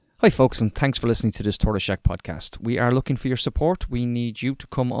Hi folks, and thanks for listening to this Tortoise Shack podcast. We are looking for your support. We need you to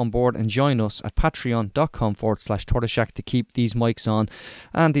come on board and join us at patreon.com/Tortoise Shack to keep these mics on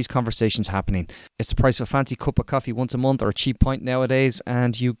and these conversations happening. It's the price of a fancy cup of coffee once a month or a cheap pint nowadays,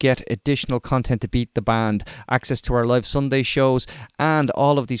 and you get additional content to beat the band, access to our live Sunday shows, and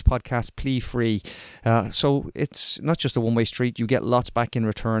all of these podcasts plea-free. So it's not just a one-way street. You get lots back in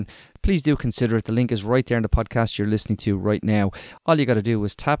return. Please do consider it. The link is right there in the podcast you're listening to right now. All you got to do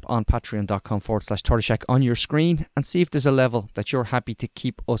is tap on patreon.com/Tortoise Shack on your screen and see if there's a level that you're happy to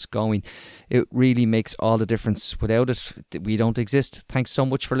keep us going. It really makes all the difference. Without it, we don't exist. Thanks so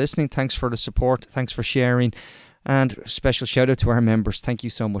much for listening. Thanks for the support. Thanks for sharing. And special shout out to our members. Thank you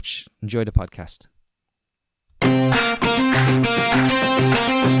so much. Enjoy the podcast.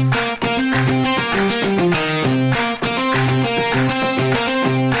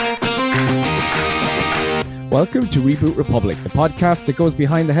 Welcome to Reboot Republic, the podcast that goes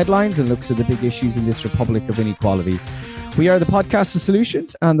behind the headlines and looks at the big issues in this republic of inequality. We are the podcast of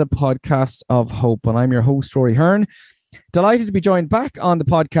solutions and the podcast of hope, and I'm your host, Rory Hearn. Delighted to be joined back on the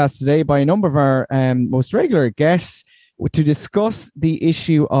podcast today by a number of our most regular guests to discuss the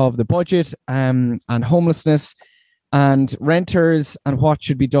issue of the budget and homelessness and renters and what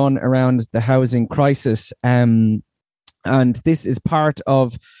should be done around the housing crisis. And this is part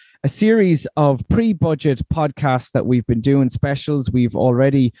of a series of pre-budget podcasts that we've been doing, specials we've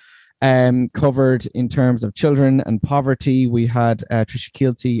already covered in terms of children and poverty. We had Tricia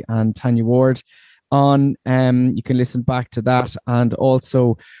Keelty and Tanya Ward on. You can listen back to that. And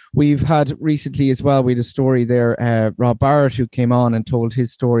also we've had recently as well, we had a story there, Rob Barrett, who came on and told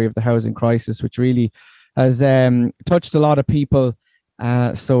his story of the housing crisis, which really has touched a lot of people.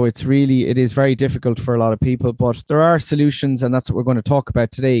 So it is very difficult for a lot of people, but there are solutions, and that's what we're going to talk about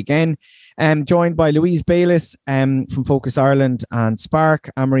today again. Joined by Louise Bayliss from Focus Ireland and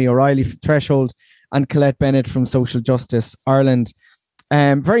Spark, Anne-Marie O'Reilly from Threshold, and Colette Bennett from Social Justice Ireland.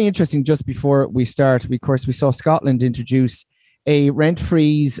 Very interesting, just before we start, we saw Scotland introduce a rent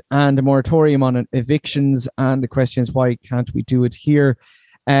freeze and a moratorium on evictions, and the question is, why can't we do it here?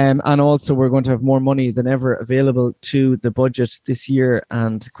 And also we're going to have more money than ever available to the budget this year.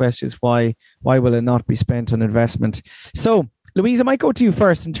 And the question is, why will it not be spent on investment? So, Louise, I might go to you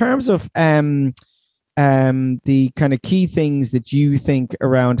first in terms of the kind of key things that you think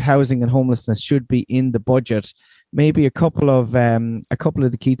around housing and homelessness should be in the budget. Maybe a couple of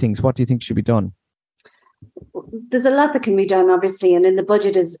the key things. What do you think should be done? There's a lot that can be done, obviously, and in the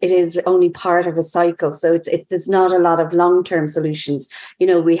budget it is only part of a cycle, so there's not a lot of long-term solutions. You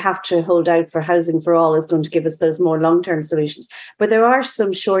know, we have to hold out for Housing for All is going to give us those more long-term solutions, but there are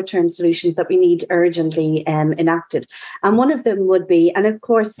some short-term solutions that we need urgently enacted, and one of them would be, and of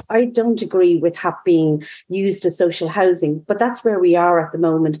course I don't agree with HAP being used as social housing, but that's where we are at the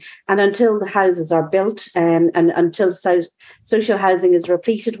moment, and until the houses are built and until social housing is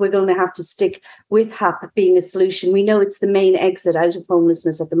repleted, we're going to have to stick with HAP being a solution. We know it's the main exit out of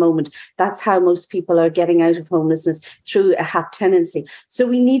homelessness at the moment. That's how most people are getting out of homelessness, through a HAP tenancy. So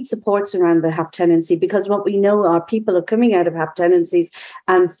we need supports around the HAP tenancy, because what we know are people are coming out of HAP tenancies,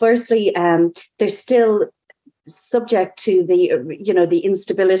 and firstly, they're still subject to the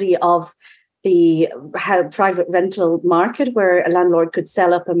instability of the private rental market, where a landlord could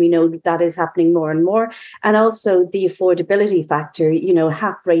sell up, and we know that is happening more and more. And also the affordability factor.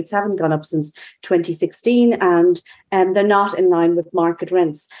 HAP rates haven't gone up since 2016, and they're not in line with market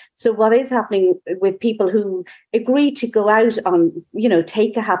rents. So what is happening with people who agree to go out on,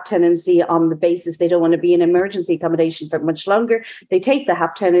 take a HAP tenancy on the basis they don't want to be in emergency accommodation for much longer. They take the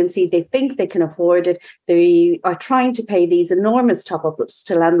HAP tenancy, they think they can afford it. They are trying to pay these enormous top-ups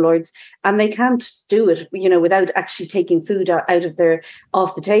to landlords, and they can't do it, without actually taking food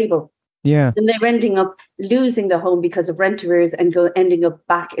off the table. Yeah. And they're ending up losing the home because of rent arrears and ending up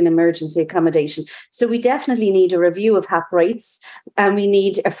back in emergency accommodation. So we definitely need a review of HAP rates, and we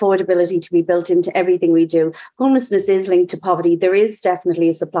need affordability to be built into everything we do. Homelessness is linked to poverty. There is definitely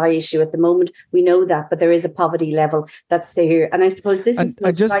a supply issue at the moment. We know that, but there is a poverty level that's there. And I suppose this is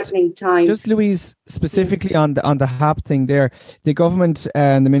the frightening time. Just Louise, specifically on the HAP thing there, the government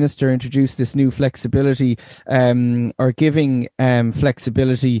and the minister introduced this new flexibility, or giving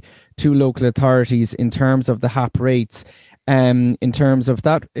flexibility to local authorities in terms of the HAP rates. In terms of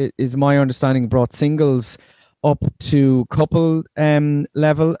that, is my understanding, brought singles up to couple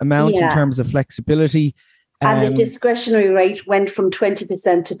level amount in terms of flexibility. And the discretionary rate went from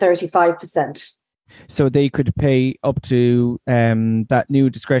 20% to 35%. So they could pay up to that new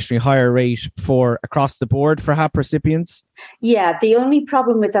discretionary higher rate for across the board for HAP recipients? Yeah, the only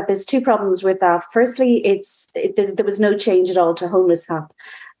problem with that, there's two problems with that. Firstly, there was no change at all to homeless HAP.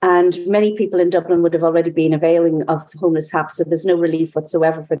 And many people in Dublin would have already been availing of homeless HAP, so there's no relief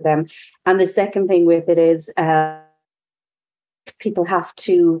whatsoever for them. And the second thing with it is people have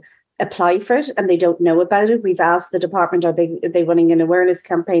to apply for it and they don't know about it. We've asked the department, are they running an awareness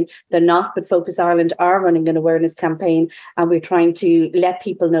campaign? They're not, but Focus Ireland are running an awareness campaign, and we're trying to let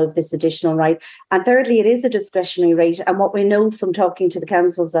people know of this additional right. And thirdly, it is a discretionary rate. And what we know from talking to the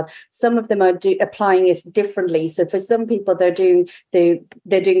councils, that some of them are applying it differently. So for some people, they're doing the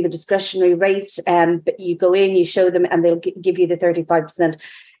discretionary rate, but you go in, you show them, and they'll give you the 35%.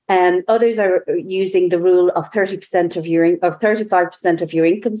 And others are using the rule of 30% of your 35% of your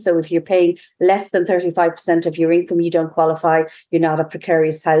income. So if you're paying less than 35% of your income, you don't qualify. You're not a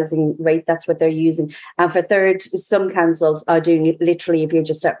precarious housing rate. That's what they're using. And for third, some councils are doing it literally if you're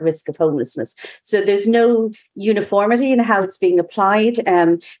just at risk of homelessness. So there's no uniformity in how it's being applied.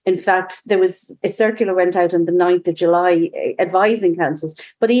 In fact, there was a circular went out on the 9th of July advising councils.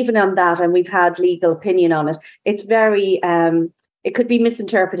 But even on that, and we've had legal opinion on it, it's very... it could be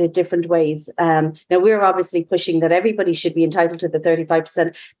misinterpreted different ways. Now, we're obviously pushing that everybody should be entitled to the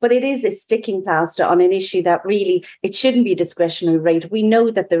 35%, but it is a sticking plaster on an issue that really, it shouldn't be a discretionary rate. We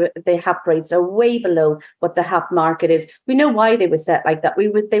know that the HAP rates are way below what the HAP market is. We know why they were set like that.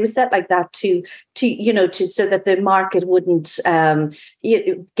 They were set like that to so that the market wouldn't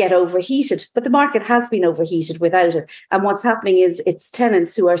get overheated. But the market has been overheated without it. And what's happening is it's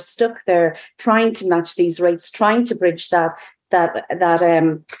tenants who are stuck there trying to match these rates, trying to bridge that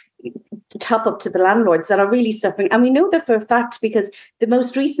top up to the landlords that are really suffering. And we know that for a fact, because the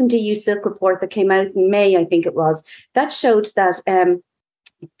most recent EU Silk report that came out in May, I think it was, that showed that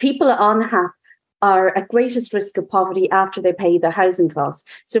people on HAP are at greatest risk of poverty after they pay their housing costs.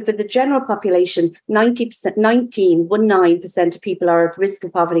 So for the general population, 19% of people are at risk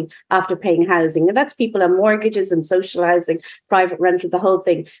of poverty after paying housing. And that's people on mortgages and social housing, private rental, the whole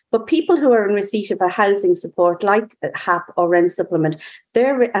thing. But people who are in receipt of a housing support like HAP or rent supplement,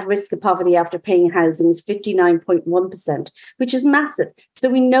 they're at risk of poverty after paying housing is 59.1%, which is massive. So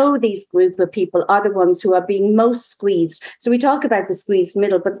we know these group of people are the ones who are being most squeezed. So we talk about the squeezed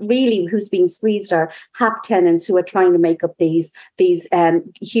middle, but really who's being squeezed are HAP tenants who are trying to make up these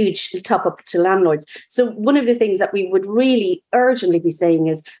huge top up to landlords. So one of the things that we would really urgently be saying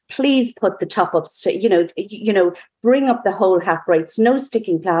is, please put the top ups to, bring up the whole HAP rates, no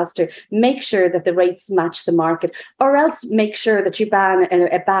sticking plaster, make sure that the rates match the market, or else make sure that you ban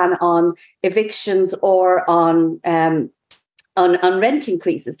a ban on evictions or on rent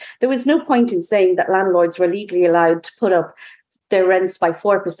increases. There was no point in saying that landlords were legally allowed to put up their rents by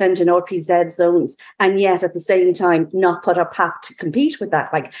 4% in RPZ zones, and yet at the same time not put up HAP to compete with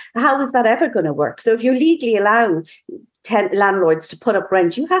that. Like, how is that ever going to work? So if you're legally allowing landlords to put up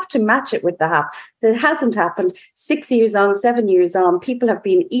rent, you have to match it with the HAP. That hasn't happened. 6 years on, 7 years on, people have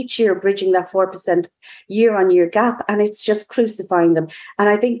been each year bridging that 4% year-on-year gap, and it's just crucifying them. And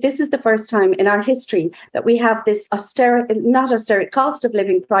I think this is the first time in our history that we have this cost of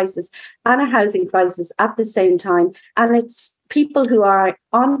living crisis and a housing crisis at the same time. And it's people who are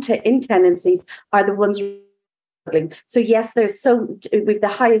in tenancies are the ones. So yes, we've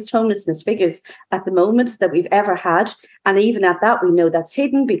the highest homelessness figures at the moment that we've ever had. And even at that, we know that's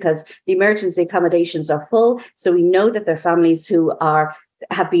hidden because the emergency accommodations are full. So we know that there are families who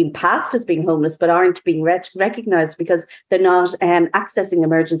have been passed as being homeless, but aren't being recognised because they're not accessing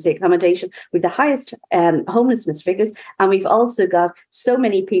emergency accommodation. With the highest homelessness figures, and we've also got so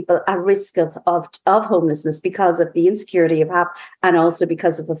many people at risk of homelessness because of the insecurity of HAP and also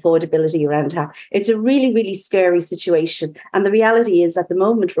because of affordability around HAP. It's a really, really scary situation. And the reality is, at the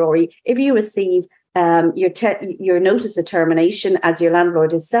moment, Rory, if you receive your notice of termination as your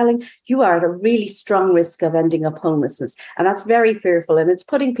landlord is selling, you are at a really strong risk of ending up homelessness. And that's very fearful. And it's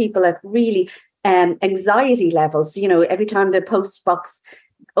putting people at really anxiety levels. Every time the post box,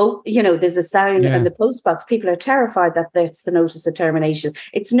 there's a sound in the post box, people are terrified that that's the notice of termination.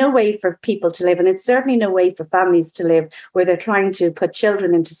 It's no way for people to live. And it's certainly no way for families to live where they're trying to put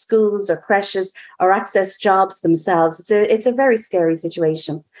children into schools or creches or access jobs themselves. It's a very scary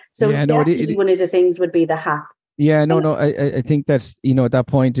situation. So definitely one of the things would be the HAP. Yeah, I think that's, that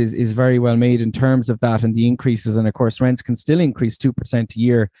point is very well made in terms of that and the increases. And of course, rents can still increase 2% a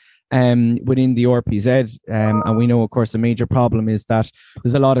year within the RPZ. And we know, of course, a major problem is that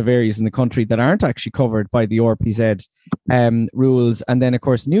there's a lot of areas in the country that aren't actually covered by the RPZ rules. And then, of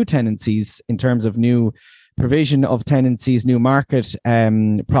course, new tenancies in terms of new provision of tenancies, new market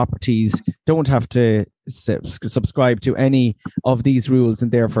properties don't have to subscribe to any of these rules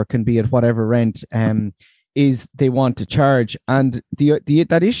and therefore can be at whatever rent is they want to charge. And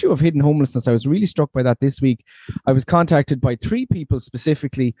that issue of hidden homelessness, I was really struck by that this week. I was contacted by 3 people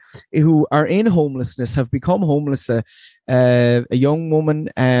specifically who are in homelessness, have become homeless. A young woman,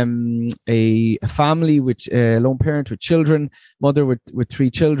 a family with a lone parent with children, mother with 3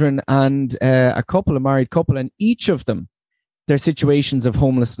 children, and a married couple, and each of them, their situations of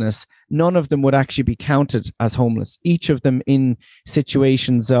homelessness, none of them would actually be counted as homeless. Each of them in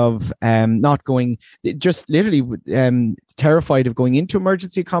situations of not going, just literally terrified of going into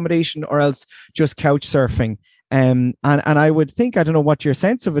emergency accommodation, or else just couch surfing. And I would think, I don't know what your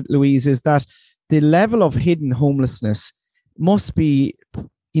sense of it, Louise, is that the level of hidden homelessness must be,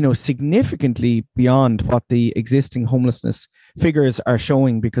 significantly beyond what the existing homelessness figures are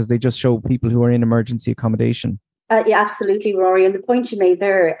showing, because they just show people who are in emergency accommodation. Yeah, absolutely, Rory. And the point you made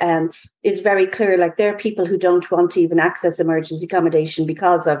there is very clear. Like, there are people who don't want to even access emergency accommodation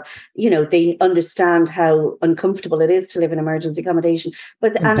because of, they understand how uncomfortable it is to live in emergency accommodation.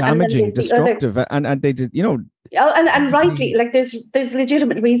 But damaging, destructive, and they did, and rightly, like there's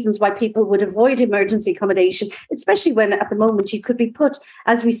legitimate reasons why people would avoid emergency accommodation, especially when at the moment you could be put,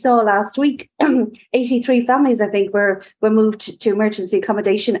 as we saw last week, 83 families, I think, were moved to emergency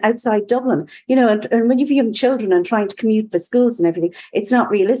accommodation outside Dublin. And when you've young children and trying to commute for schools and everything, it's not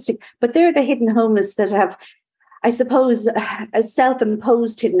realistic. But they're the hidden homeless that have, I suppose, a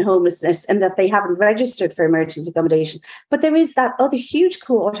self-imposed hidden homelessness, and that they haven't registered for emergency accommodation. But there is that other huge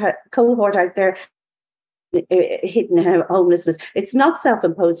cohort out there, hidden homelessness. It's not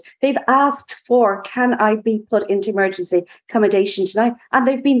self-imposed. They've asked for, can I be put into emergency accommodation tonight? And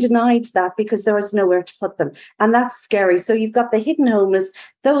they've been denied that because there is nowhere to put them. And that's scary. So you've got the hidden homeless,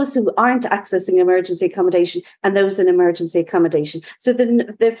 those who aren't accessing emergency accommodation, and those in emergency accommodation. So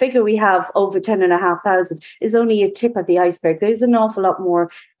the figure we have, over 10,500, is only a tip of the iceberg. There's an awful lot more,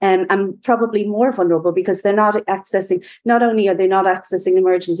 and probably more vulnerable, because they're not accessing, not only are they not accessing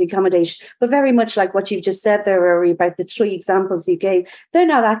emergency accommodation, but very much like what you've just said there, Rory, about the 3 examples you gave, they're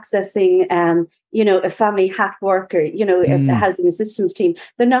not accessing a family hat worker, a housing assistance team.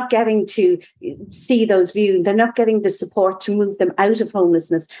 They're not getting to see those views. They're not getting the support to move them out of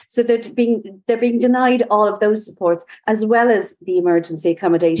homelessness. So they're being denied all of those supports, as well as the emergency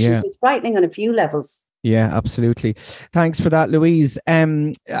accommodation. So it's frightening on a few levels. Yeah, absolutely. Thanks for that, Louise.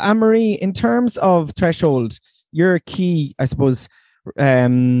 Anne-Marie, in terms of threshold, your key, I suppose,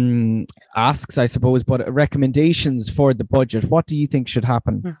 asks, but recommendations for the budget. What do you think should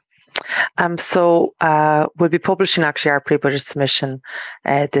happen? So we'll be publishing actually our pre-budget submission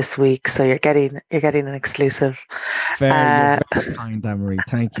this week. So you're getting an exclusive. Very kind, Anne-Marie.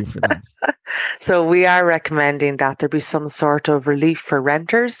 Thank you for that. So we are recommending that there be some sort of relief for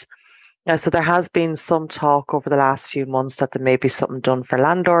renters. So there has been some talk over the last few months that there may be something done for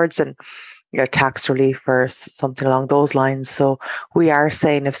landlords, and tax relief or something along those lines. So we are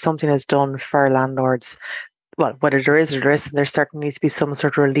saying, if something is done for landlords, well, whether there is or there isn't, there certainly needs to be some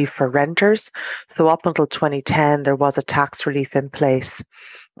sort of relief for renters. So up until 2010, there was a tax relief in place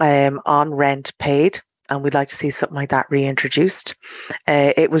on rent paid, and we'd like to see something like that reintroduced.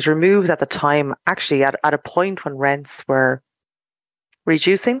 It was removed at the time, actually at a point when rents were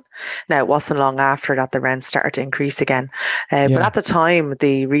reducing. Now, it wasn't long after that the rents started to increase again. But at the time,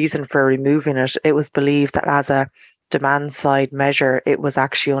 the reason for removing it, it was believed that as a demand side measure, it was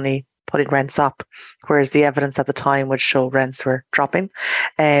actually only putting rents up, whereas the evidence at the time would show rents were dropping.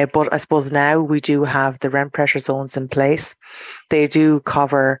 But I suppose now we do have the rent pressure zones in place. They do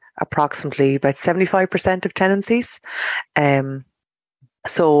cover approximately about 75% of tenancies.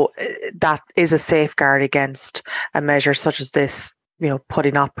 So that is a safeguard against a measure such as this,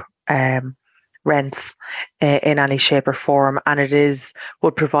 putting up rents in any shape or form, and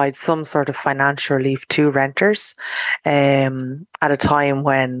would provide some sort of financial relief to renters at a time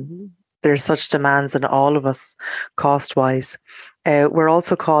when there's such demands on all of us cost-wise. We're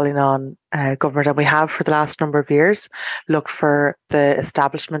also calling on government, and we have for the last number of years, look for the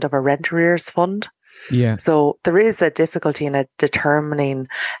establishment of a rent arrears fund. Yeah. So there is a difficulty in determining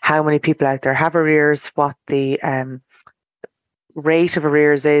how many people out there have arrears, what the rate of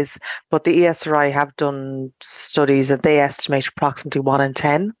arrears is, but the ESRI have done studies that they estimate approximately 1 in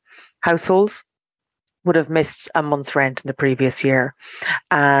 10 households would have missed a month's rent in the previous year,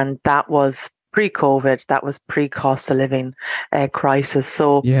 and that was pre-COVID, that was pre-cost of living crisis.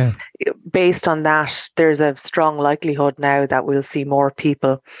 So based on that, there's a strong likelihood now that we'll see more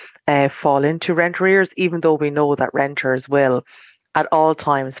people fall into rent arrears, even though we know that renters will at all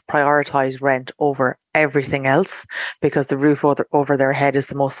times prioritize rent over everything else, because the roof over their head is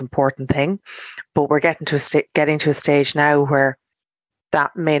the most important thing. But we're getting to a stage now where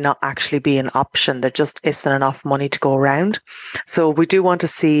that may not actually be an option. There just isn't enough money to go around. So we do want to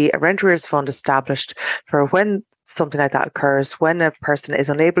see a rent arrears fund established for when something like that occurs, when a person is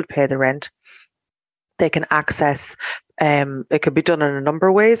unable to pay the rent. They can access, it could be done in a number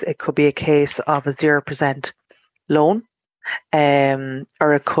of ways. It could be a case of a 0% loan,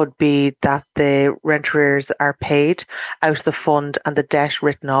 or it could be that the rent arrears are paid out of the fund and the debt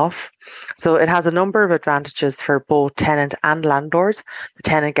written off. So it has a number of advantages for both tenant and landlord. The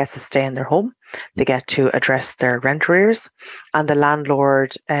tenant gets to stay in their home. They get to address their rent arrears, and the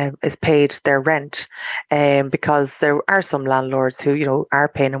landlord is paid their rent, because there are some landlords who are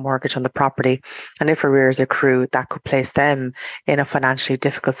paying a mortgage on the property, and if arrears accrue, that could place them in a financially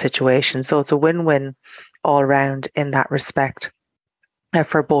difficult situation. So it's a win-win all around in that respect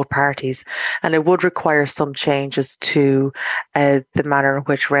for both parties. And it would require some changes to the manner in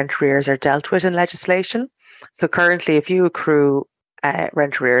which rent arrears are dealt with in legislation. So currently, if you accrue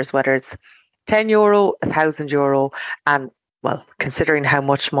rent arrears, whether it's €10, €1,000, and well, considering how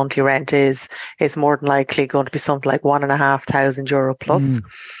much monthly rent is, it's more than likely going to be something like €1,500 plus.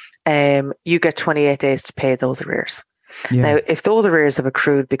 You get 28 days to pay those arrears. Yeah. Now, if those arrears have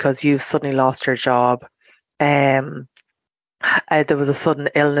accrued because you've suddenly lost your job, there was a sudden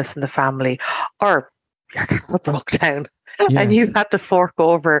illness in the family, or your car broke down, and you had to fork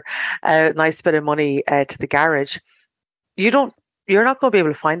over a nice bit of money to the garage, you're not going to be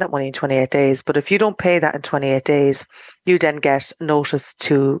able to find that money in 28 days. But if you don't pay that in 28 days, you then get notice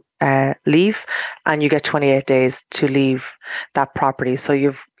to leave, and you get 28 days to leave that property. So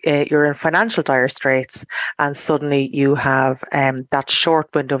you're in financial dire straits, and suddenly you have that short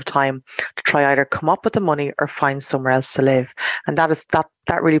window of time to try either come up with the money or find somewhere else to live. And that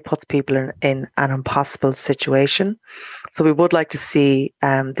really puts people in an impossible situation. So we would like to see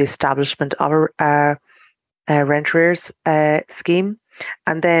the establishment of a rent arrears scheme.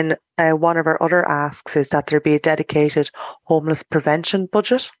 And then one of our other asks is that there be a dedicated homeless prevention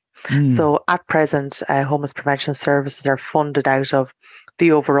budget. So at present, homeless prevention services are funded out of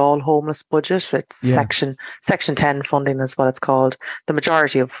the overall homeless budget. It's section 10 funding is what it's called. The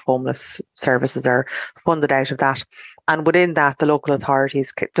majority of homeless services are funded out of that. And within that, the local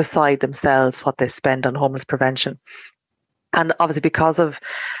authorities decide themselves what they spend on homeless prevention. And obviously, because of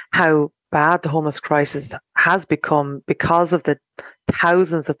how bad the homeless crisis has become, because of the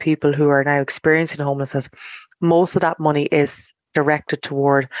thousands of people who are now experiencing homelessness, most of that money is directed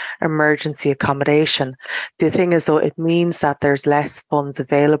toward emergency accommodation. The thing is, though, it means that there's less funds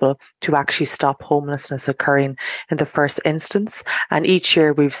available to actually stop homelessness occurring in the first instance. And each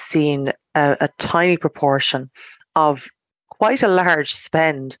year we've seen a tiny proportion of quite a large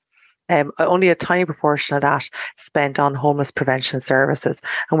spend, only a tiny proportion of that spent on homeless prevention services.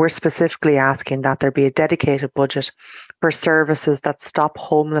 And we're specifically asking that there be a dedicated budget for services that stop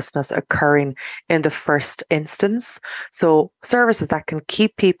homelessness occurring in the first instance. So services that can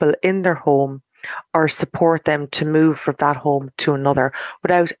keep people in their home or support them to move from that home to another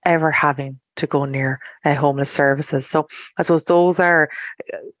without ever having to go near homeless services. So I suppose those are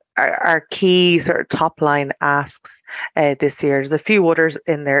our key sort of top line asks this year. There's a few others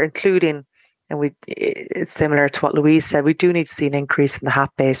in there, including, and it's similar to what Louise said, we do need to see an increase in the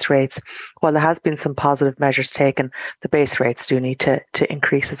HAP base rates. While there has been some positive measures taken, the base rates do need to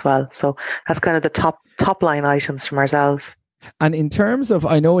increase as well. So that's kind of the top line items from ourselves. And in terms of,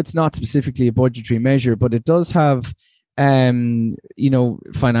 I know it's not specifically a budgetary measure, but it does have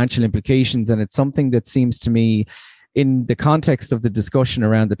financial implications, and it's something that seems to me, in the context of the discussion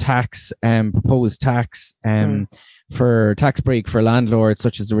around the tax, proposed tax for tax break for landlords,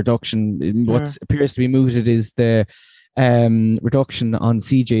 such as the reduction in what appears to be mooted is the reduction on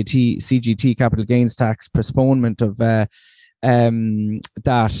CGT capital gains tax, postponement of that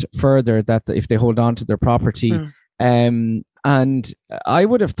further, that if they hold on to their property. And I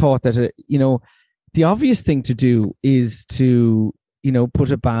would have thought that, the obvious thing to do is to,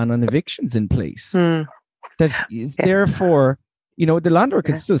 put a ban on evictions in place. Therefore, the landlord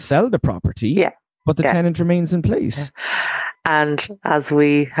can still sell the property, but the tenant remains in place. And as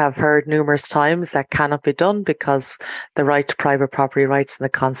we have heard numerous times, that cannot be done because the right to private property rights in the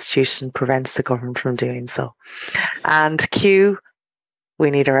Constitution prevents the government from doing so. And we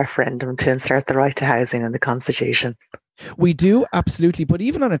need a referendum to insert the right to housing in the Constitution. We do, absolutely. But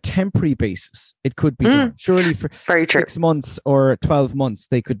even on a temporary basis, it could be done. Surely for 6 months or 12 months,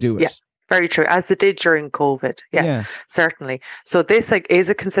 they could do it. Yeah. Very true, as they did during COVID. Yeah, certainly. So this is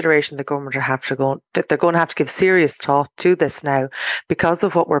a consideration the government they're going to have to give serious thought to this now, because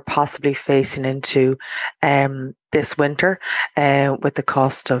of what we're possibly facing into this winter with the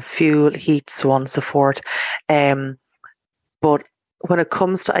cost of fuel, heat, so on and so forth. But when it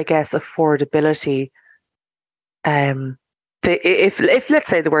comes to, I guess, affordability, if let's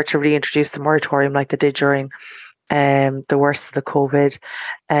say they were to reintroduce the moratorium like they did during the worst of the COVID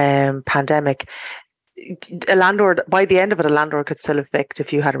pandemic, a landlord, by the end of it, a landlord could still evict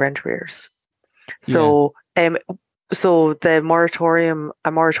if you had rent arrears. So so a moratorium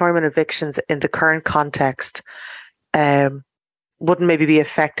on evictions in the current context wouldn't maybe be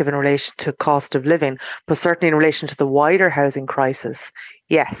effective in relation to cost of living, but certainly in relation to the wider housing crisis,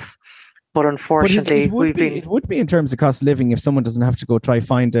 yes. But unfortunately, it would be in terms of cost of living if someone doesn't have to go try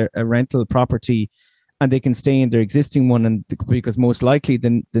find a rental property and they can stay in their existing one, and because most likely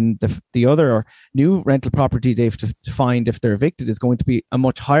then the other or new rental property they have to find if they're evicted is going to be a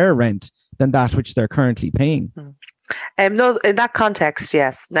much higher rent than that which they're currently paying. No, in that context,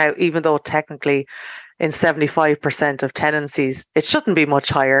 yes. Now, even though technically in 75% of tenancies, it shouldn't be much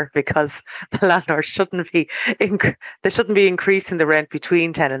higher, because the landlord shouldn't be increasing the rent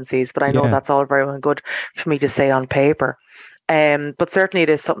between tenancies. But I know that's all very well and good for me to say on paper. But certainly it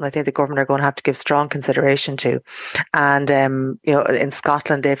is something I think the government are going to have to give strong consideration to. And, in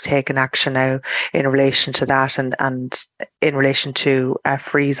Scotland, they've taken action now in relation to that, and in relation to a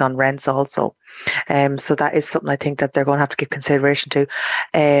freeze on rents also. So that is something I think that they're going to have to give consideration to,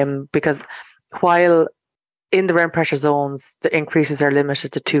 because while in the rent pressure zones, the increases are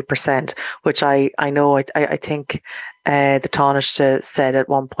limited to 2%, which I know, I think the Taoiseach said at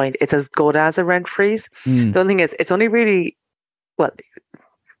one point, it's as good as a rent freeze. The only thing is, it's only really, well,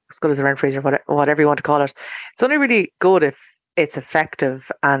 as good as a rent freeze or whatever you want to call it, it's only really good if it's effective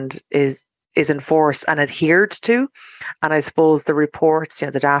and is enforced and adhered to. And I suppose the reports,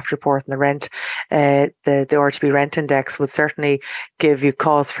 the DAFT report and the rent, the RTB rent index would certainly give you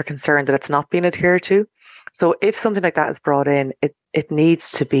cause for concern that it's not being adhered to. So if something like that is brought in, it needs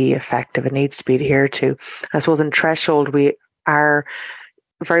to be effective. It needs to be adhered to. I suppose in Threshold, we are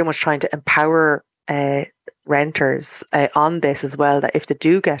very much trying to empower renters on this as well, that if they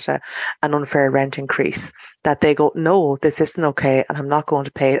do get an unfair rent increase, that they go, no, this isn't okay and I'm not going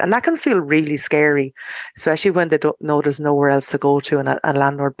to pay it. And that can feel really scary, especially when they don't know there's nowhere else to go to, and a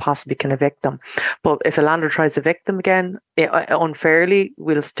landlord possibly can evict them. But if the landlord tries to evict them again unfairly,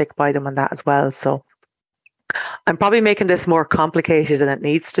 we'll stick by them on that as well. So I'm probably making this more complicated than it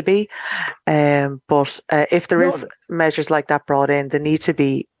needs to be. But if there is measures like that brought in, they need to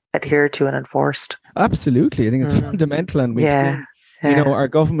be adhered to and enforced. Absolutely. I think it's fundamental, and we've seen our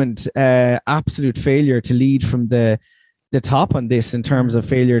government absolute failure to lead from the top on this in terms of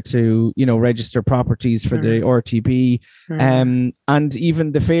failure to register properties for the RTB, and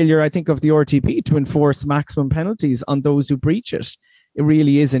even the failure, I think, of the RTB to enforce maximum penalties on those who breach it. It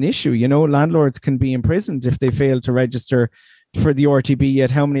really is an issue. Landlords can be imprisoned if they fail to register for the RTB,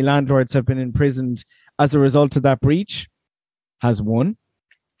 yet how many landlords have been imprisoned as a result of that breach? Has one.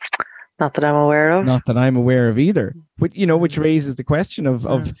 Not that I'm aware of. Not that I'm aware of either. But, which raises the question of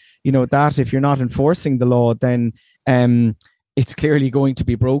that if you're not enforcing the law, then it's clearly going to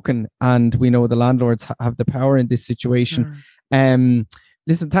be broken. And we know the landlords have the power in this situation.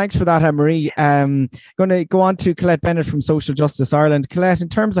 Listen, thanks for that, Anne-Marie. Going to go on to Colette Bennett from Social Justice Ireland. Colette, in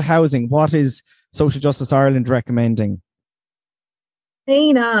terms of housing, what is Social Justice Ireland recommending?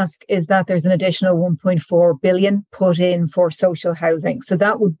 Main ask is that there's an additional 1.4 billion put in for social housing. So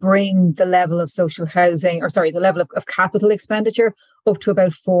that would bring the level of the level of capital expenditure up to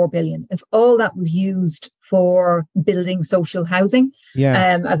about 4 billion. If all that was used for building social housing,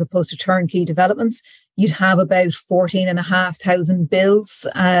 as opposed to turnkey developments, you'd have about 14,500 bills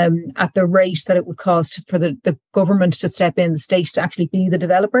at the rate that it would cost for the government to step in, the state to actually be the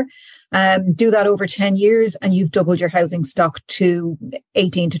developer. Do that over 10 years and you've doubled your housing stock to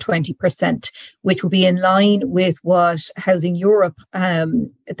 18 to 20%, which will be in line with what Housing Europe,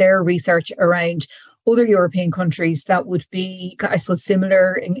 their research around other European countries that would be, I suppose,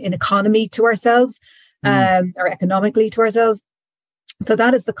 similar in economy to ourselves, or economically to ourselves. So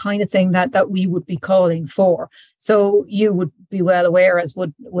that is the kind of thing that we would be calling for. So you would be well aware, as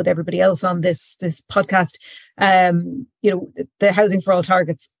would everybody else on this podcast, the Housing for All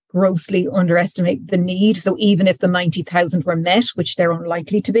targets grossly underestimate the need. So even if the 90,000 were met, which they're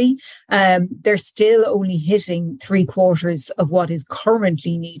unlikely to be, they're still only hitting 3/4 of what is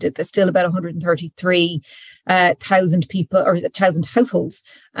currently needed. There's still about 133,000 people or 1,000 households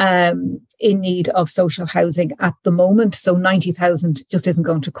in need of social housing at the moment. So 90,000 just isn't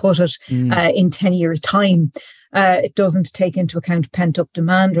going to cut it in 10 years' time. It doesn't take into account pent-up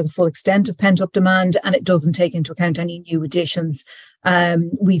demand or the full extent of pent-up demand, and it doesn't take into account any new additions.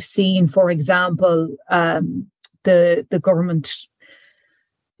 We've seen, for example, the government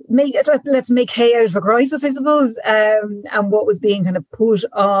let's make hay out of a crisis, I suppose, and what was being kind of put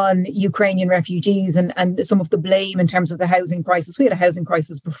on Ukrainian refugees and some of the blame in terms of the housing crisis. We had a housing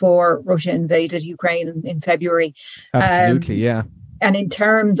crisis before Russia invaded Ukraine in February. Absolutely, yeah. And in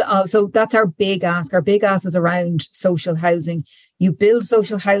terms of, so that's our big ask. Our big ask is around social housing. You build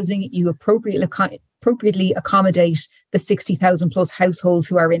social housing, you appropriately accommodate the 60,000 plus households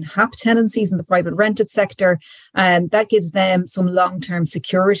who are in HAP tenancies in the private rented sector. That gives them some long-term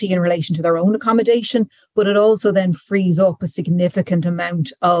security in relation to their own accommodation, but it also then frees up a significant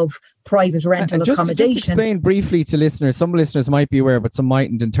amount of private rental accommodation. Just explain briefly to listeners, some listeners might be aware, but some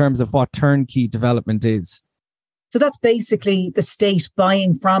mightn't, in terms of what turnkey development is. So that's basically the state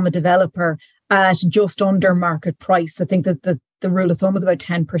buying from a developer at just under market price. I think that the rule of thumb is about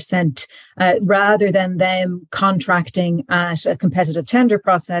 10%, rather than them contracting at a competitive tender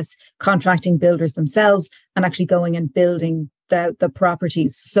process, contracting builders themselves and actually going and building the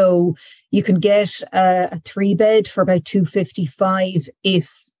properties. So you can get a 3-bed for about 255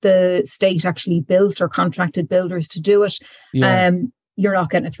 if the state actually built or contracted builders to do it. Yeah. You're not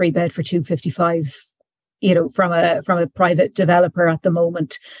getting a 3-bed for 255. From a private developer at the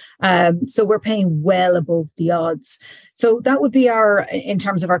moment. So we're paying well above the odds. So that would be in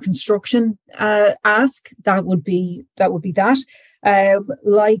terms of our construction ask, that would be that.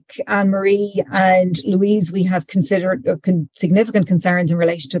 Like Anne-Marie and Louise, we have considered significant concerns in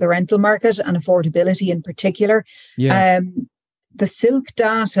relation to the rental market and affordability in particular. Yeah. The Silk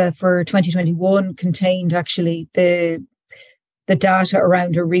data for 2021 contained actually the data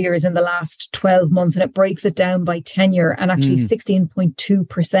around arrears in the last 12 months, and it breaks it down by tenure, and actually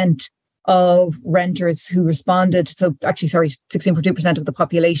 16.2% of renters who responded, 16.2% of the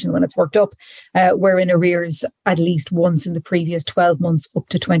population when it's worked up, were in arrears at least once in the previous 12 months up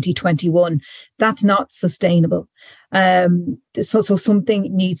to 2021. That's not sustainable. So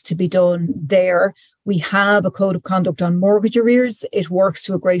something needs to be done there. We have a code of conduct on mortgage arrears. It works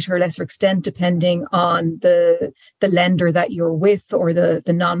to a greater or lesser extent depending on the lender that you're with or the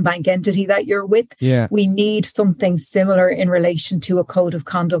non-bank entity that you're with. Yeah. We need something similar in relation to a code of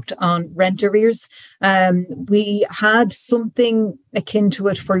conduct on rent arrears. We had something akin to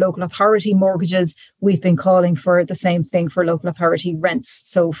it for local authority mortgages. We've been calling for the same thing for local authority rents.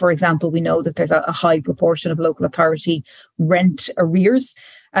 So, for example, we know that there's a high proportion of local authority rent arrears.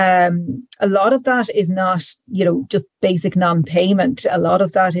 A lot of that is not, just basic non-payment. A lot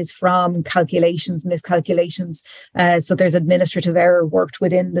of that is from calculations, miscalculations. So there's administrative error worked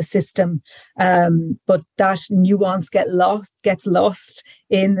within the system. But that nuance gets lost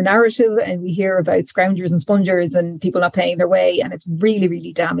in the narrative, and we hear about scroungers and spongers and people not paying their way. And it's really,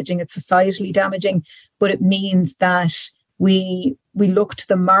 really damaging. It's societally damaging, but it means that we look to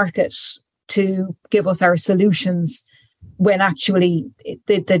the market to give us our solutions, when actually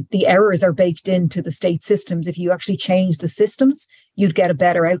the errors are baked into the state systems. If you actually change the systems, you'd get a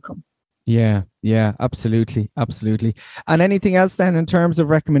better outcome. Yeah, absolutely. And anything else then in terms of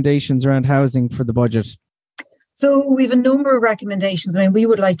recommendations around housing for the budget? So we have a number of recommendations. I mean, we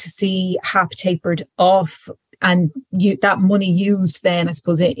would like to see HAP tapered off, and that money used then, I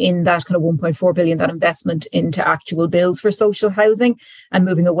suppose, in that kind of 1.4 billion, that investment into actual builds for social housing and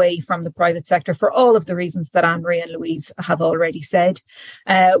moving away from the private sector for all of the reasons that Anne-Marie and Louise have already said.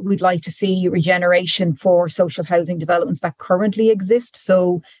 We'd like to see regeneration for social housing developments that currently exist.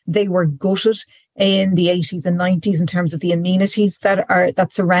 So they were gutted in the 80s and 90s in terms of the amenities that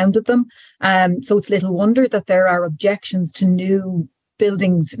surrounded them. So it's little wonder that there are objections to new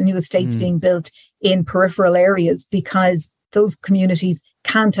buildings, new estates being built in peripheral areas, because those communities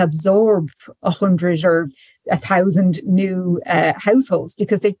can't absorb 100 or 1,000 new households,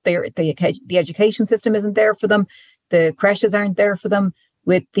 because the education system isn't there for them, the creches aren't there for them.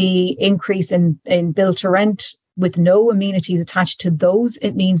 With the increase in build to rent, with no amenities attached to those,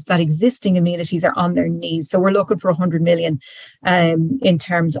 it means that existing amenities are on their knees. So we're looking for 100 million in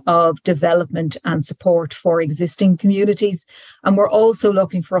terms of development and support for existing communities. And we're also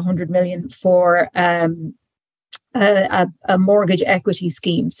looking for 100 million for a mortgage equity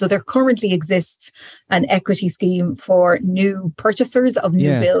scheme. So there currently exists an equity scheme for new purchasers of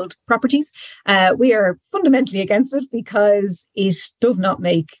new build properties. We are fundamentally against it because it does not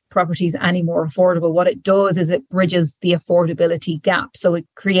make properties any more affordable. What it does is it bridges the affordability gap. So it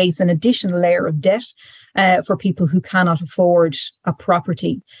creates an additional layer of debt for people who cannot afford a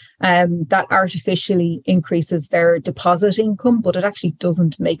property. That artificially increases their deposit income, but it actually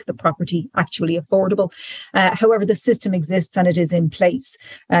doesn't make the property actually affordable. However, the system exists and it is in place,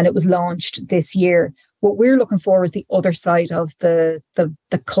 and it was launched this year. What we're looking for is the other side of the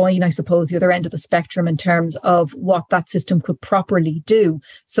coin, I suppose, the other end of the spectrum in terms of what that system could properly do.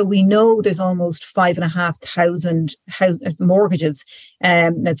 So we know there's almost 5,500 mortgages,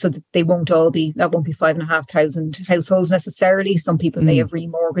 and so that that won't be 5,500 households necessarily. Some people may have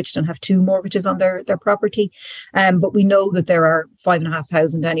remortgaged and have 2 mortgages on their property, but we know that there are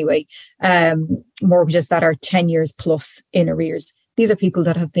 5,500 anyway mortgages that are 10 years plus in arrears. These are people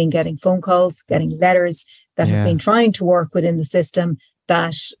that have been getting phone calls, getting letters, that have been trying to work within the system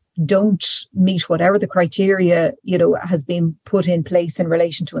that don't meet whatever the criteria, has been put in place in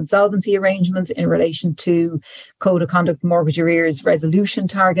relation to insolvency arrangements, in relation to code of conduct, mortgage arrears, resolution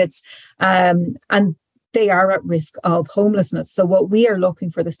targets, and they are at risk of homelessness. So what we are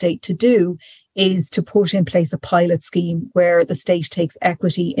looking for the state to do is to put in place a pilot scheme where the state takes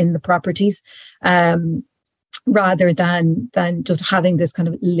equity in the properties, rather than just having this kind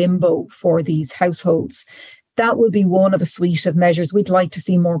of limbo for these households. That will be one of a suite of measures. We'd like to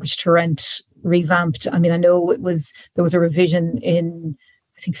see mortgage to rent revamped. I mean, I know there was a revision in,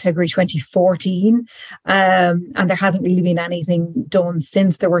 I think, February 2014, and there hasn't really been anything done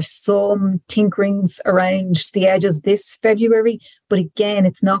since. There were some tinkerings around the edges this February, but again,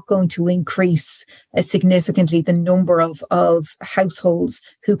 it's not going to increase significantly the number of households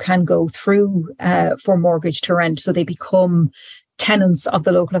who can go through for mortgage to rent, so they become tenants of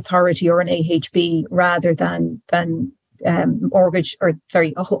the local authority or an AHB rather than owner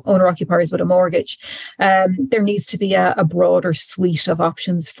occupiers with a mortgage. There needs to be a broader suite of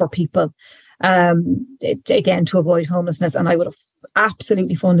options for people, again, to avoid homelessness. And I would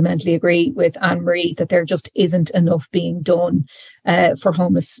absolutely fundamentally agree with Anne-Marie that there just isn't enough being done for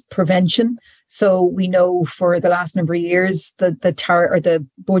homeless prevention. So we know for the last number of years the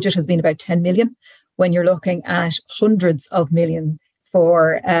budget has been about 10 million, when you're looking at hundreds of million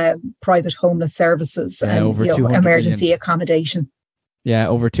for private homeless services and emergency million. Accommodation. Yeah,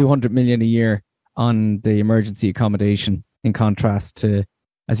 over 200 million a year on the emergency accommodation, in contrast to,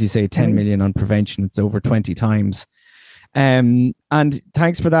 as you say, 10 million on prevention. It's over 20 times. And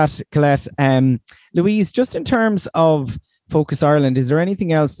thanks for that, Colette. Louise, just in terms of Focus Ireland, is there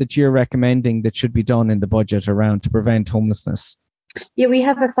anything else that you're recommending that should be done in the budget around to prevent homelessness? Yeah, we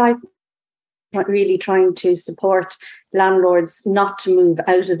have a 5 really trying to support landlords not to move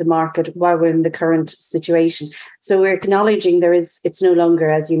out of the market while we're in the current situation. So we're acknowledging it's no longer,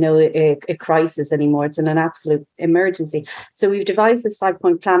 as you know, a crisis anymore. It's an absolute emergency. So we've devised this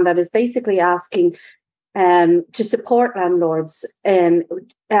 5-point plan that is basically asking to support landlords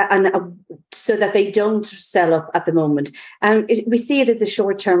so that they don't sell up at the moment. And we see it as a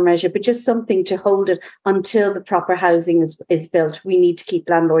short-term measure, but just something to hold it until the proper housing is built. We need to keep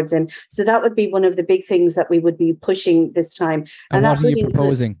landlords in. So that would be one of the big things that we would be pushing this time. And what are you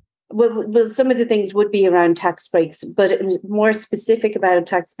proposing? Well, some of the things would be around tax breaks, but more specific about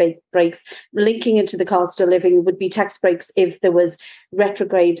tax breaks, linking into the cost of living, would be tax breaks if there was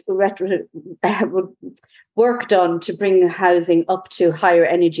work done to bring housing up to higher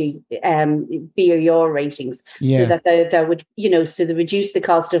energy BER ratings, so that that would, so they reduce the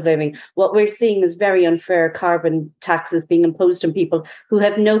cost of living. What we're seeing is very unfair carbon taxes being imposed on people who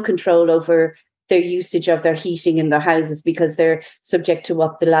have no control over their usage of their heating in their houses because they're subject to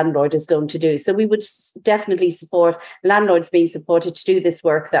what the landlord is going to do. So we would definitely support landlords being supported to do this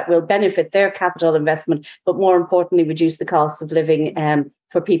work that will benefit their capital investment, but more importantly, reduce the cost of living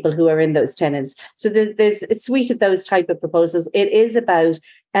for people who are in those tenants. So there's a suite of those type of proposals. It is about,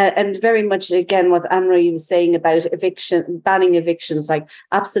 and very much, again, what Anne-Marie was saying about banning evictions, like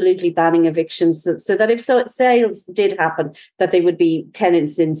absolutely banning evictions, so that if sales did happen, that they would be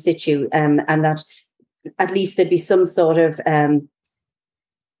tenants in situ, and that at least there'd be some sort of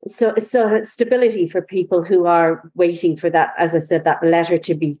so stability for people who are waiting for that, as I said, that letter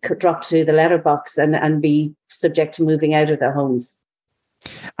to be dropped through the letterbox and be subject to moving out of their homes.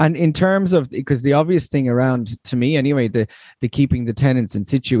 And in terms of, because the obvious thing around, to me anyway, the keeping the tenants in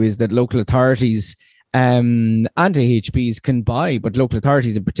situ is that local authorities and AHBs can buy, but local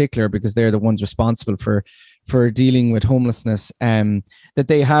authorities in particular, because they're the ones responsible for dealing with homelessness, that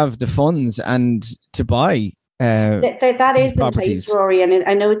they have the funds and to buy. That is in place, Rory, and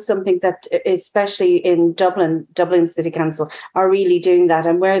I know it's something that, especially in Dublin City Council, are really doing that,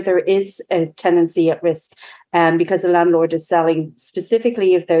 and where there is a tenancy at risk, because the landlord is selling,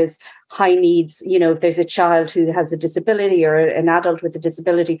 specifically if there's high needs, if there's a child who has a disability or an adult with a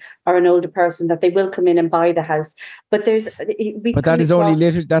disability or an older person, that they will come in and buy the house. But that's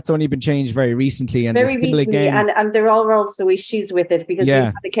only been changed very recently, and very recently, again, and there are also issues with it, because we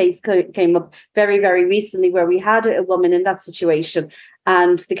had a case came up very, very recently where we had a woman in that situation,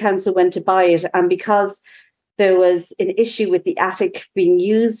 and the council went to buy it. And because there was an issue with the attic being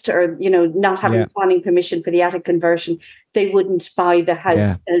used, or, not having planning permission for the attic conversion, they wouldn't buy the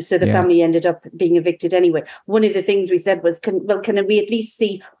house. So the family ended up being evicted anyway. One of the things we said was, can we at least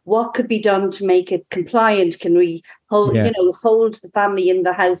see what could be done to make it compliant? Can we hold the family in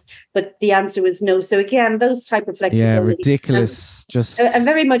the house? But the answer was no. So again, those type of flexibility. Yeah, ridiculous. And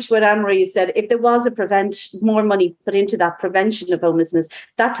very much what Anne-Marie said, if there was more money put into that prevention of homelessness,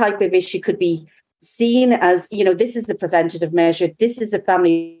 that type of issue could be seen as, this is a preventative measure. This is a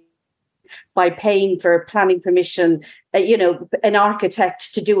family, by paying for planning permission, an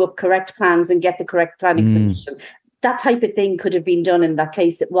architect to do up correct plans and get the correct planning permission. That type of thing could have been done. In that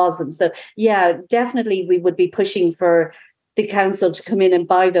case, it wasn't. So yeah, definitely we would be pushing for the council to come in and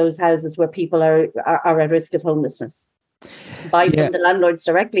buy those houses where people are at risk of homelessness. Buy from the landlords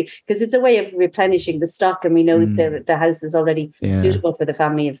directly, because it's a way of replenishing the stock, and we know the house is already suitable for the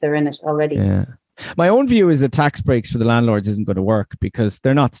family if they're in it already. Yeah. My own view is that tax breaks for the landlords isn't going to work, because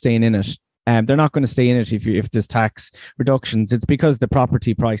they're not staying in it. They're not going to stay in it if there's tax reductions. It's because the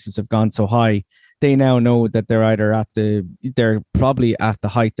property prices have gone so high. They now know that they're probably at the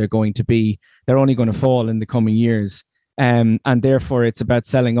height they're going to be. They're only going to fall in the coming years. And therefore it's about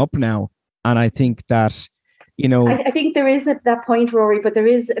selling up now. And I think that, I think there is at that point, Rory, but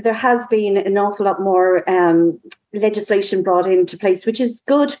there has been an awful lot more legislation brought into place, which is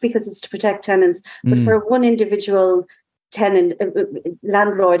good because it's to protect tenants. But for one individual tenant,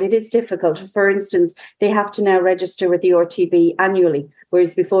 landlord, it is difficult. For instance, they have to now register with the RTB annually,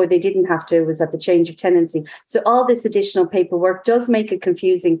 whereas before they didn't have to. It was at the change of tenancy. So all this additional paperwork does make it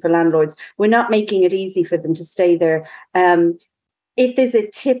confusing for landlords. We're not making it easy for them to stay there. If there's a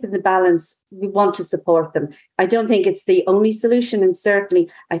tip in the balance, we want to support them. I don't think it's the only solution. And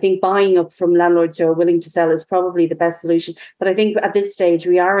certainly, I think buying up from landlords who are willing to sell is probably the best solution. But I think at this stage,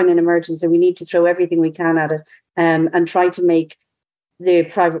 we are in an emergency. We need to throw everything we can at it and try to make the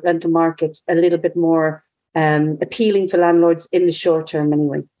private rental market a little bit more appealing for landlords in the short term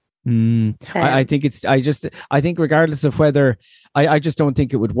anyway. I think regardless of whether, I just don't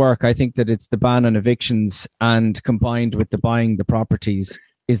think it would work. I think that it's the ban on evictions and combined with the buying the properties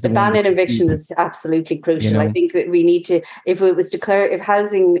is the ban on eviction is absolutely crucial. I think we need to, if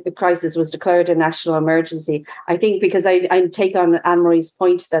housing crisis was declared a national emergency, I think, because I take on Anne-Marie's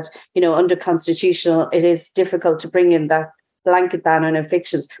point that, under constitutional, it is difficult to bring in that blanket ban on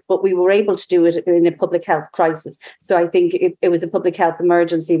evictions, but we were able to do it in a public health crisis. So I think it was a public health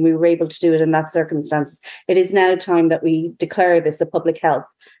emergency, and we were able to do it in that circumstances. It is now time that we declare this a public health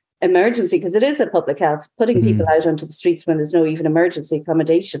emergency, because it is a public health. Putting people out onto the streets when there's no even emergency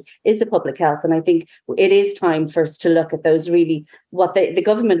accommodation is a public health. And I think it is time for us to look at those really, what the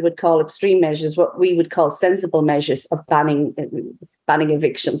government would call extreme measures, what we would call sensible measures of banning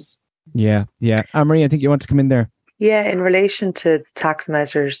evictions. Yeah. Anne-Marie, I think you want to come in there. Yeah, in relation to tax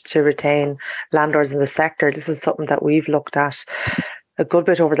measures to retain landlords in the sector, this is something that we've looked at a good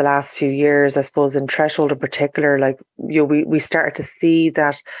bit over the last few years. I suppose in Threshold in particular, we started to see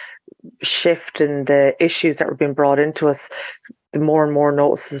that shift in the issues that were being brought into us. The more and more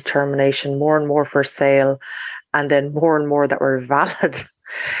notices of termination, more and more for sale, and then more and more that were valid.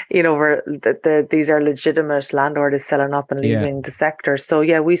 Where these are legitimate, landlord is selling up and leaving the sector. So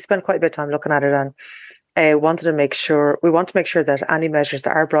yeah, we spent quite a bit of time looking at it, and we want to make sure that any measures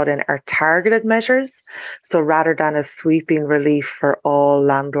that are brought in are targeted measures. So rather than a sweeping relief for all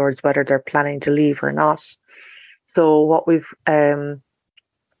landlords, whether they're planning to leave or not. So what we've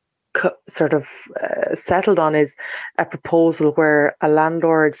settled on is a proposal where a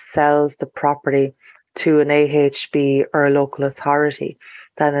landlord sells the property to an AHB or a local authority.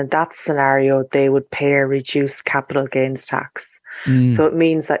 Then in that scenario, they would pay a reduced capital gains tax. So it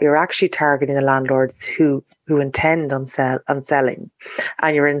means that you're actually targeting the landlords who intend on selling,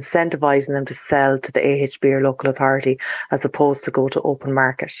 and you're incentivizing them to sell to the AHB or local authority as opposed to go to open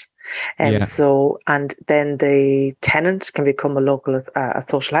market. And then the tenant can become a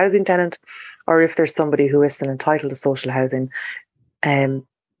social housing tenant, or if there's somebody who isn't entitled to social housing,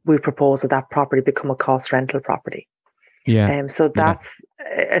 we propose that property become a cost rental property. So that's,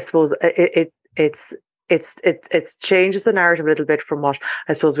 I suppose, it changes the narrative a little bit from what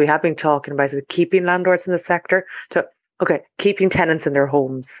I suppose we have been talking about, is keeping landlords in the sector to keeping tenants in their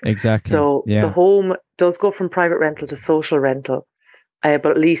homes. Exactly. So the home does go from private rental to social rental, but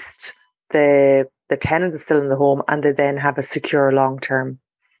at least the tenant is still in the home, and they then have a secure long-term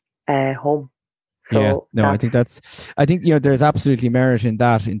home. So I think there's absolutely merit in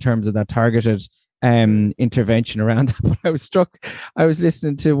that, in terms of that targeted intervention around that. But I was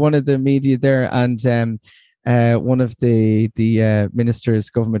listening to one of the media there, and one of the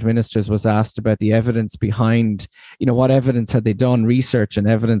government ministers was asked about the evidence behind, what evidence had they done, research and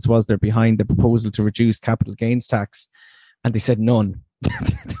evidence was there behind the proposal to reduce capital gains tax, and they said none.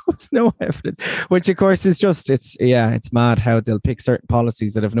 There was no evidence, which of course is just, it's mad how they'll pick certain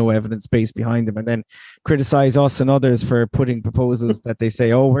policies that have no evidence base behind them and then criticize us and others for putting proposals that they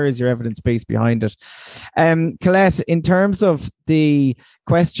say, oh, where is your evidence base behind it? Colette, in terms of the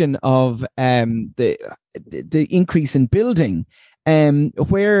question of the increase in building,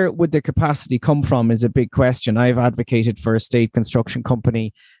 where would the capacity come from is a big question. I've advocated for a state construction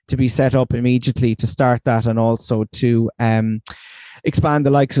company to be set up immediately to start that, and also to expand the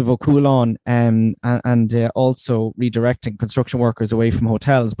likes of O'Coolon and also redirecting construction workers away from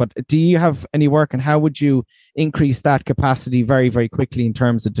hotels. But do you have any work, and how would you increase that capacity very, very quickly in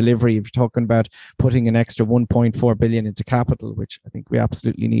terms of delivery if you're talking about putting an extra 1.4 billion into capital, which I think we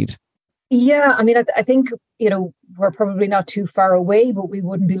absolutely need? Yeah, I mean, I think, we're probably not too far away, but we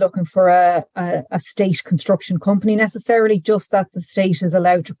wouldn't be looking for a state construction company necessarily, just that the state is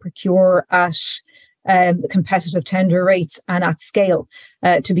allowed to procure at the competitive tender rates and at scale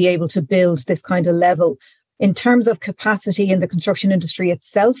to be able to build this kind of level. In terms of capacity in the construction industry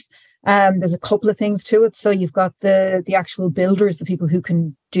itself, there's a couple of things to it. So you've got the actual builders, the people who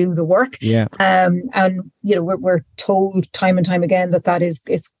can do the work. Yeah. And we're told time and time again that is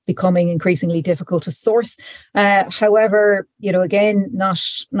becoming increasingly difficult to source. However, again, not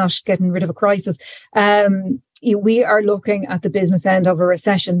getting rid of a crisis. We are looking at the business end of a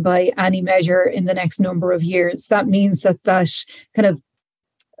recession by any measure in the next number of years. That means that kind of,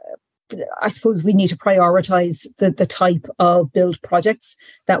 I suppose we need to prioritise the type of build projects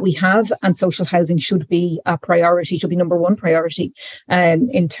that we have, and social housing should be a priority, should be number one priority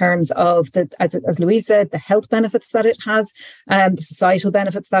in terms of as Louise said, the health benefits that it has, the societal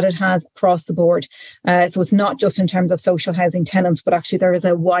benefits that it has across the board. So it's not just in terms of social housing tenants, but actually there is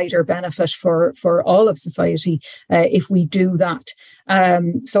a wider benefit for all of society if we do that.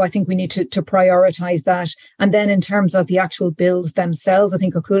 So I think we need to prioritise that. And then in terms of the actual builds themselves, I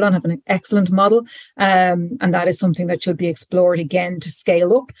think O'Coolon have an excellent model, and that is something that should be explored again to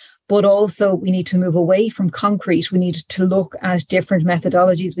scale up. But also we need to move away from concrete. We need to look at different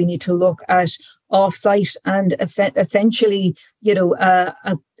methodologies. We need to look at offsite and essentially, I'm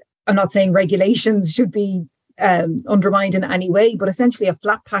not saying regulations should be undermined in any way, but essentially a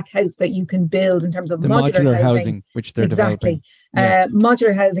flat pack house that you can build in terms of the modular housing, which they're developing. Yeah.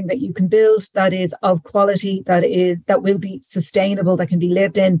 Modular housing that you can build that is of quality, that will be sustainable, that can be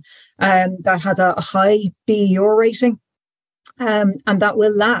lived in, that has a high BER rating, and that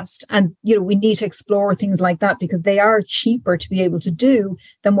will last. And we need to explore things like that because they are cheaper to be able to do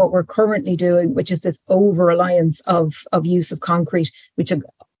than what we're currently doing, which is this over reliance of use of concrete, which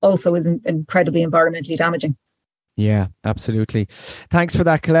also is incredibly environmentally damaging. Yeah, absolutely. Thanks for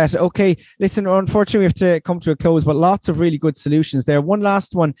that, Colette. Okay, listen, unfortunately we have to come to a close, but lots of really good solutions there. One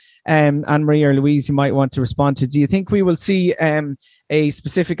last one, Anne-Marie or Louise, you might want to respond to. Do you think we will see a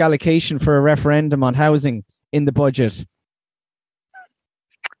specific allocation for a referendum on housing in the budget?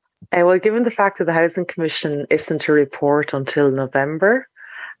 Well, given the fact that the Housing Commission isn't to report until November,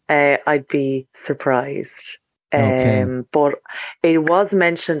 I'd be surprised. Okay. But it was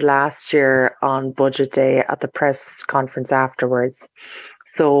mentioned last year on Budget Day at the press conference afterwards.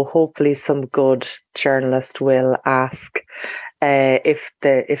 So hopefully some good journalist will ask if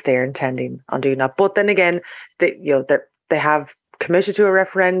they're intending on doing that. But then again, they have committed to a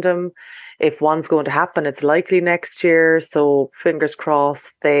referendum. If one's going to happen, it's likely next year. So fingers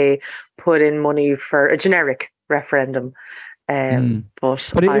crossed they put in money for a generic referendum.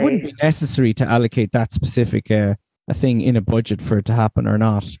 But it wouldn't be necessary to allocate that specific a thing in a budget for it to happen, or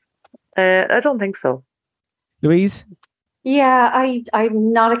not? I don't think so. Louise? Yeah,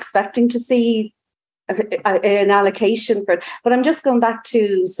 I'm not expecting to see an allocation for it, but I'm just going back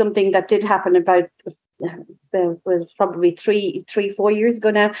to something that did happen about was probably 3-4 years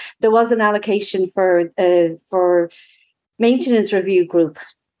ago now. There was an allocation for maintenance review group.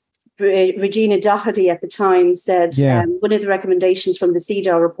 Regina Doherty at the time said one of the recommendations from the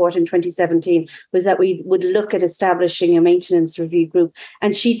CEDAW report in 2017 was that we would look at establishing a maintenance review group.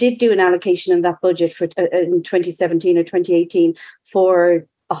 And she did do an allocation in that budget for in 2017 or 2018 for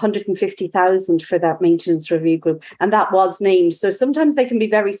 150,000 for that maintenance review group. And that was named. So sometimes they can be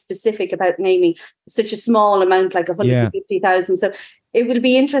very specific about naming such a small amount like 150,000. So it will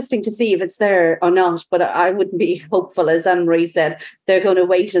be interesting to see if it's there or not, but I wouldn't be hopeful. As Anne-Marie said, they're going to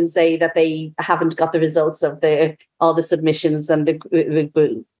wait and say that they haven't got the results of all the submissions and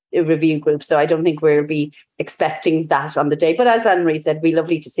the review group. So I don't think we'll be expecting that on the day. But as Anne-Marie said, it'd be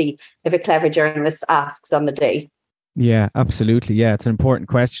lovely to see if a clever journalist asks on the day. Yeah, absolutely. Yeah, it's an important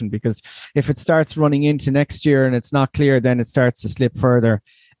question, because if it starts running into next year and it's not clear, then it starts to slip further.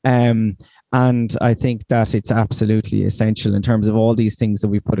 And I think that it's absolutely essential in terms of all these things that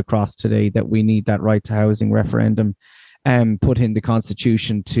we put across today, that we need that right to housing referendum put in the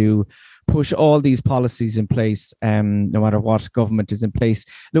Constitution to push all these policies in place, no matter what government is in place.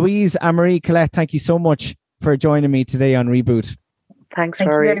 Louise, Anne-Marie, Colette, thank you so much for joining me today on Reboot. Thanks,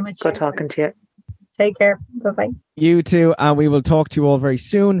 Thank Rory. you very much. Good talking to you. Take care. Bye-bye. You too, and we will talk to you all very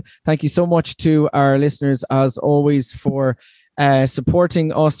soon. Thank you so much to our listeners, as always, for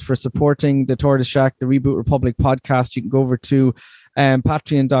supporting us, for supporting the Tortoise Shack, the Reboot Republic podcast. You can go over to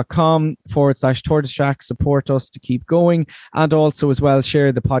patreon.com/Tortoise Shack, support us to keep going, and also as well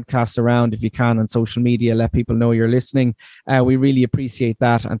share the podcast around if you can on social media. Let people know you're listening. We really appreciate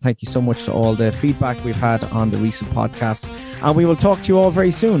that, and thank you so much to all the feedback we've had on the recent podcast, and we will talk to you all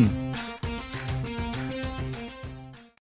very soon.